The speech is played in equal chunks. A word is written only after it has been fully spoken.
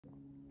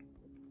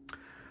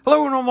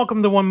Hello and welcome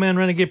to the One Man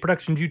Renegade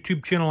Productions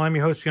YouTube channel. I'm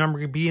your host,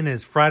 John B, and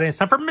it's Friday. It's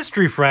time for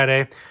Mystery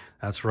Friday.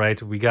 That's right.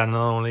 We got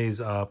another one of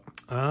these,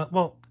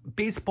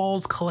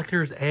 baseball's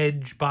collector's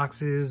edge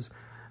boxes,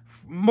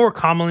 more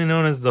commonly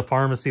known as the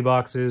pharmacy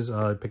boxes.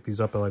 I picked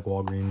these up at like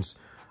Walgreens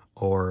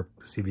or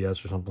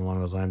CVS or something along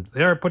those lines.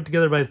 They are put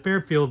together by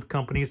Fairfield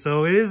Company,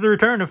 so it is the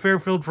return of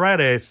Fairfield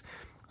Fridays.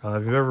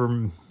 If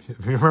you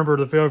remember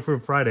the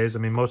Fairfield Fridays, I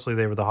mean, mostly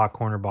they were the hot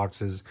corner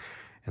boxes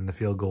and the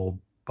field goal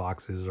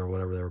boxes or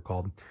whatever they were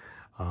called.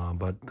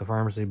 But the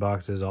pharmacy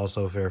boxes,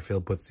 also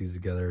Fairfield puts these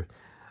together.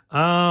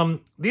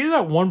 These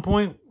at one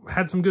point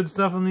had some good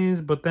stuff in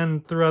these, but then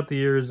throughout the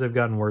years they've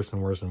gotten worse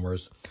and worse and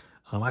worse.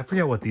 I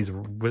forget what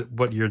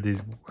year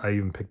I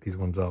even picked these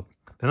ones up.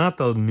 They're not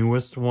the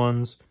newest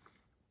ones,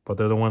 but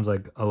they're the ones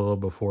like a little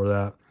before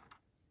that.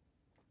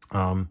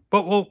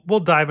 But we'll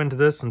dive into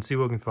this and see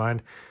what we can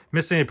find.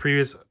 Missed any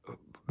previous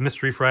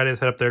Mystery Fridays,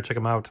 head up there, check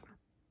them out.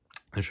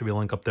 There should be a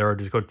link up there, or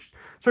just go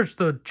search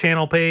the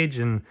channel page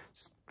and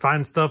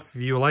find stuff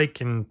you like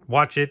and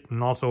watch it.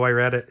 And also while you're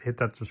at it, hit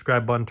that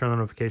subscribe button, turn on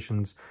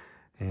notifications,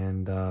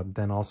 and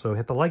then also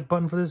hit the like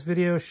button for this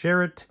video,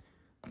 share it,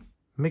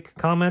 make a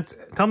comment.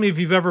 Tell me if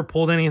you've ever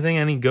pulled any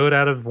good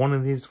out of one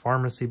of these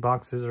pharmacy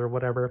boxes or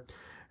whatever.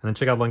 And then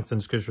check out links in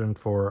the description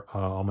for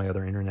all my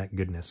other internet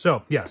goodness.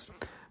 So, yes.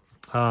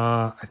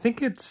 I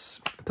think it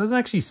doesn't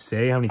actually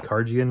say how many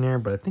cards you get in there,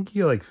 but I think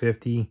you get like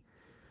 50.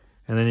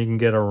 And then you can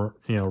get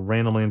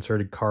randomly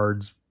inserted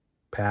cards,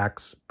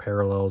 packs,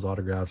 parallels,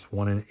 autographs.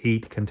 1 in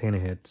 8 contain a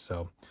hit.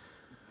 So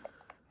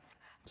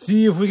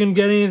see if we can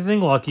get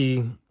anything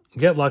lucky.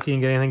 Get lucky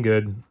and get anything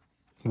good.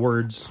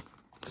 Words.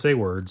 Say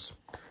words.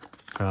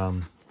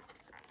 But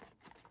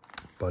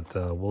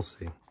we'll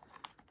see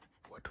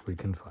what we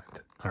can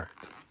find. All right.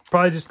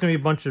 Probably just going to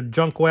be a bunch of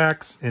junk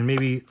wax and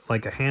maybe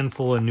like a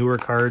handful of newer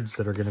cards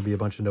that are going to be a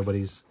bunch of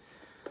nobodies.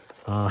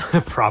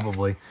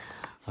 Probably.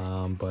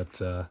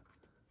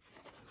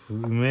 We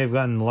may have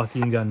gotten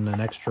lucky and gotten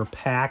an extra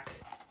pack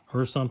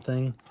or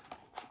something.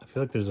 I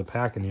feel like there's a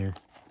pack in here.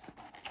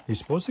 Are you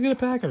supposed to get a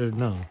pack or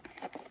no?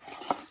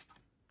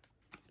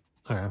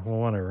 Alright, well,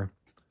 whatever.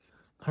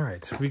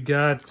 Alright, so we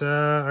got...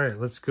 Alright,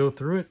 let's go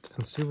through it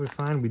and see what we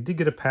find. We did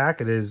get a pack.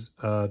 It is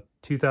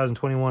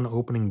 2021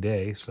 opening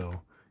day,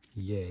 so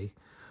yay.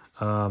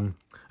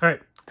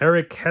 Alright,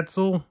 Eric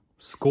Hetzel,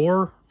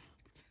 Score.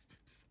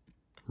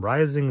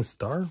 Rising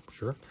Star,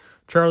 sure.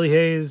 Charlie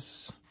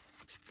Hayes...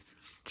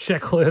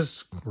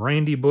 Checklist,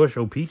 Randy Bush,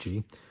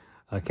 O-Pee-Chee,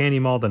 Candy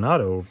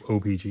Maldonado,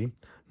 O-Pee-Chee,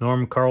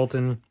 Norm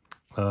Carlton,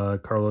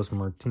 Carlos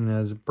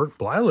Martinez, Bert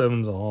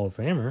Blyleven's a Hall of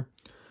Famer,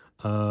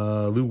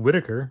 Lou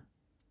Whitaker,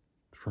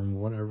 from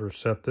whatever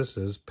set this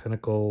is,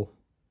 Pinnacle,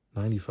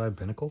 95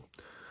 Pinnacle,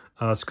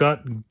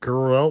 Scott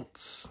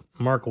Gereltz,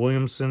 Mark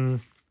Williamson,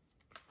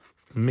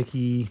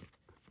 Mickey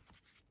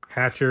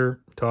Hatcher,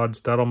 Todd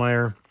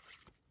Stottlemyre,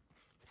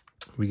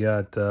 we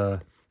got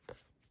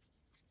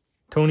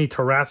Tony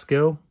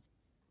Tarasco,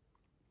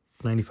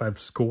 95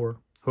 Score,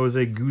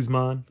 Jose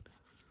Guzman,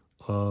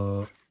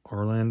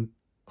 Orlando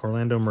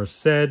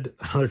Merced,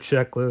 another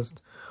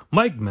checklist,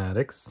 Mike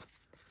Maddox,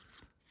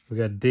 we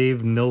got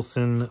Dave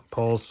Nilsson,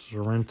 Paul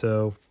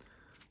Sorrento,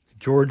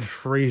 George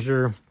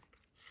Frazier,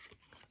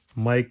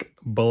 Mike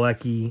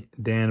Bilecki,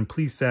 Dan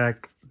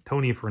Plesac,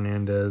 Tony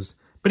Fernandez,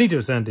 Benito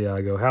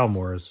Santiago, Hal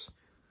Morris,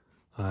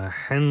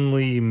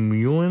 Henley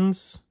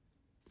Mullins,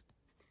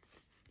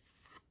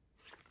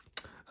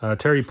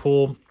 Terry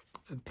Poole,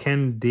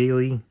 Ken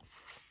Daly,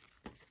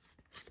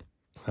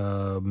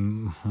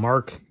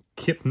 Mark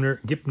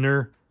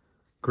Gipner,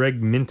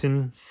 Greg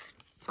Minton,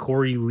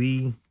 Corey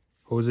Lee,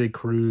 Jose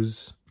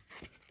Cruz,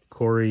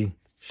 Corey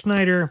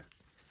Schneider,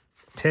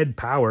 Ted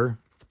Power,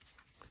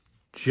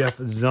 Jeff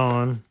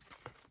Zahn,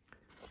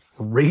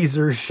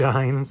 Razor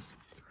Shines,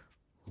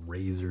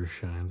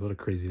 what a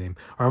crazy name,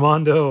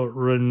 Armando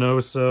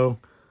Reynoso,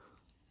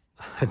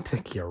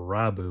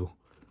 Tekirabu,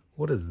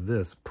 what is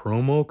this,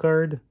 promo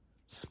card?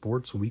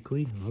 Sports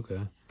Weekly? Okay.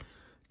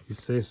 You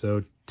say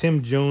so.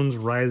 Tim Jones,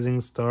 Rising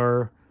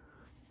Star.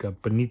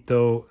 Got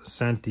Benito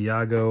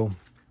Santiago.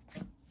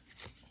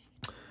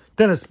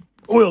 Dennis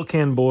Oil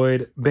Can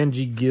Boyd.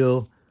 Benji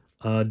Gill.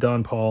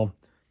 Don Paul.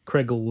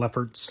 Craig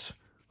Lefferts.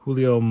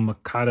 Julio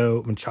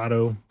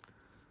Machado.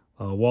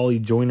 Wally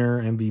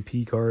Joyner,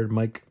 MVP card.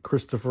 Mike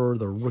Christopher,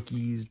 the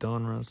rookies.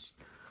 Donruss.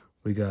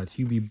 We got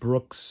Hubie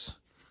Brooks.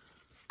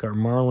 Got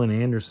Marlon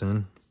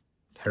Anderson.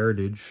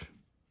 Heritage.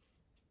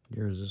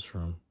 Where is this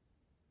from?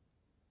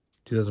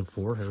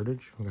 2004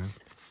 Heritage. Okay.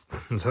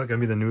 Is that gonna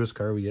be the newest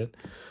card we get?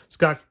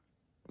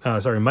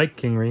 Mike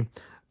Kingery,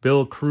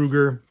 Bill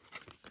Kruger.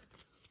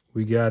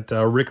 We got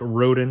Rick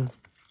Roden,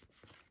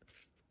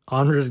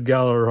 Andres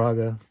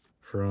Galarraga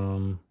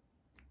from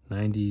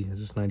 90.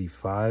 Is this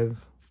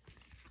 95?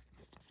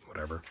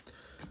 Whatever.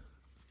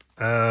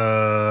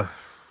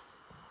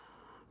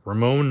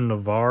 Ramon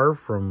Navarre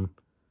from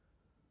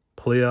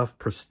Playoff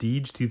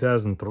Prestige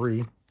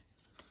 2003.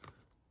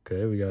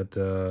 Okay, we got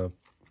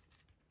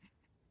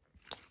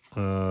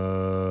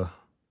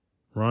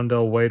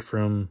Rondell White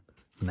from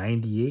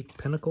 98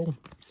 Pinnacle.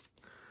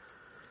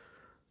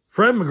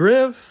 Fred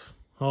McGriff,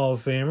 Hall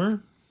of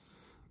Famer.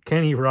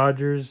 Kenny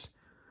Rogers.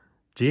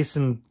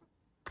 Jason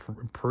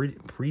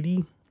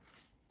Preedy.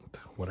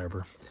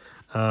 Whatever.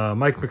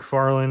 Mike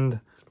McFarland.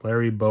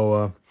 Larry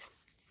Boa.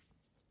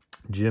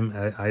 Jim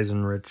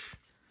Eisenrich.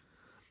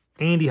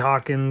 Andy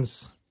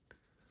Hawkins.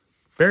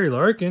 Barry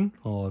Larkin,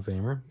 Hall of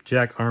Famer.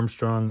 Jack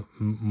Armstrong.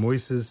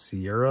 Moises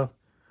Sierra.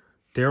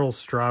 Darryl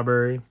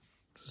Strawberry.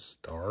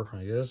 Star,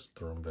 I guess.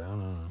 Throw him down.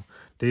 I don't know.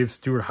 Dave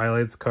Stewart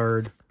highlights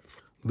card.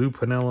 Lou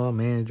Piniella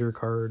manager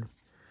card.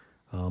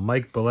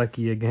 Mike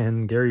Bilecki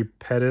again. Gary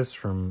Pettis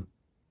from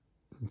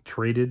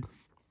Traded.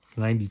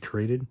 90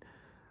 Traded.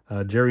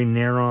 Jerry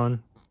Naron.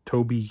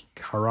 Toby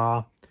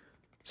Kara.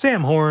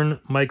 Sam Horn.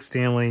 Mike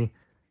Stanley.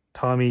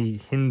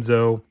 Tommy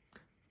Hinzo.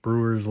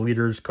 Brewers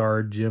leaders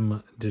card.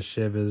 Jim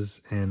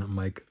DeCheves and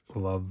Mike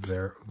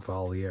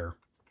Lavalier.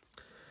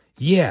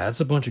 Yeah, that's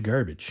a bunch of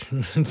garbage.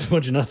 It's a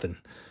bunch of nothing.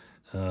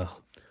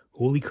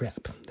 Holy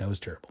crap. That was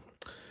terrible.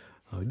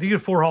 We did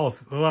get 3 Hall of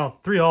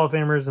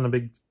Famers and a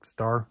big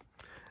star.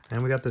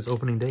 And we got this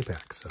opening day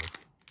pack. So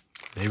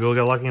maybe we'll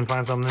get lucky and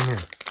find something in here.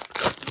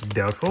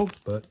 Doubtful,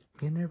 but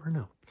you never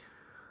know.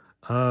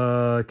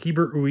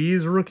 Keibert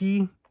Ruiz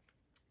rookie.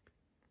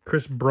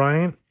 Chris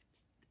Bryant.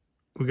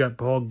 We got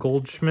Paul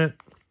Goldschmidt.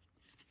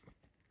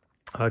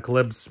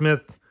 Caleb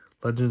Smith.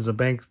 Legends of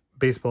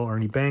Baseball,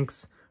 Ernie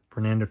Banks.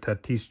 Fernando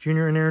Tatis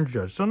Jr. and Aaron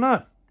Judge. So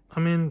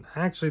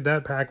actually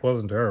that pack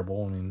wasn't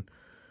terrible. I mean,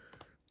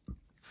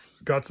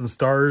 got some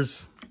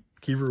stars.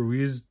 Keibert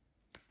Ruiz,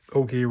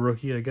 okay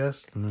rookie, I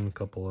guess. And then a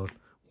couple of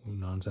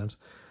nonsense.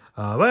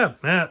 But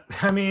yeah,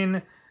 I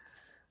mean,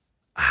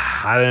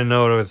 I didn't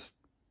know it was,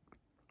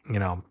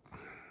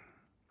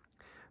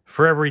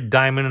 for every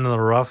diamond in the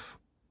rough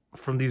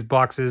from these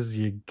boxes,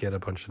 you get a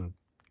bunch of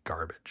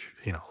garbage.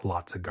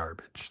 Lots of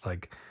garbage.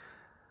 Like,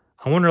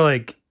 I wonder,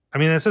 it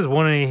says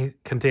 1A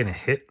contain a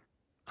hit.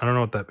 I don't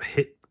know what that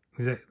hit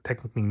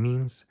technically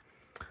means,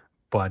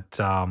 but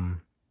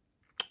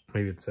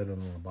maybe it said it on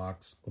the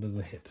box. What is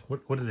the hit?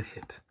 What is a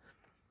hit?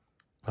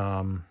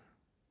 I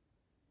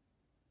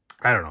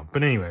don't know.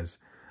 But anyways,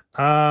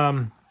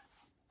 yeah,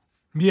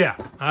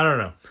 I don't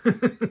know.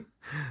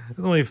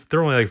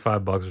 they're only like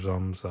 $5 or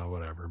something, so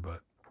whatever.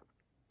 But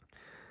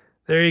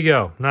there you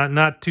go.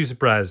 Not too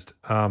surprised.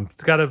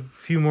 It's got a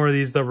few more of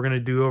these that we're gonna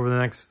do over the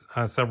next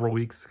several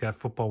weeks. Got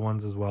football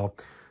ones as well.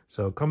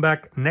 So come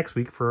back next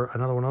week for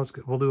another one.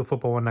 We'll do a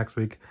football one next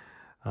week.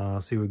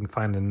 See what we can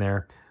find in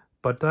there.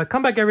 But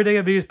come back every day. I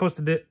have videos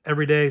posted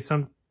every day,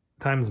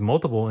 sometimes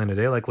multiple in a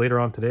day. Like later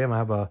on today, I'm going to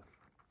have a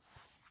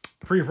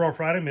free-for-all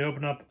Friday. I'm going to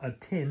open up a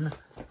tin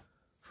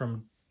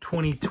from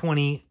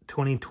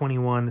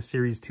 2020-2021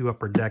 Series 2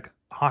 Upper Deck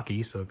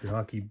Hockey. So if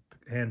you're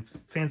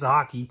fans of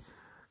hockey,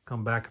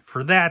 come back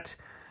for that.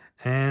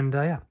 And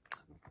yeah,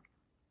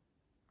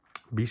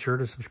 be sure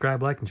to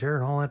subscribe, like, and share,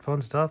 and all that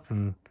fun stuff.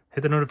 And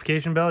hit the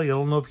notification bell.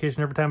 You'll get a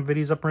notification every time a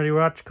video's up and ready to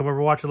watch. Come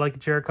over, watch it, like,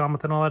 and share,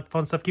 comment, and all that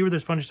fun stuff. Keyword,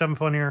 there's fun, just having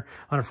fun here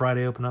on a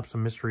Friday. Open up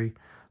some mystery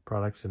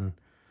products. And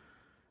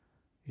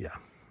yeah.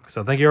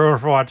 So thank you everyone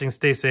for watching.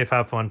 Stay safe.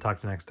 Have fun.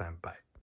 Talk to you next time. Bye.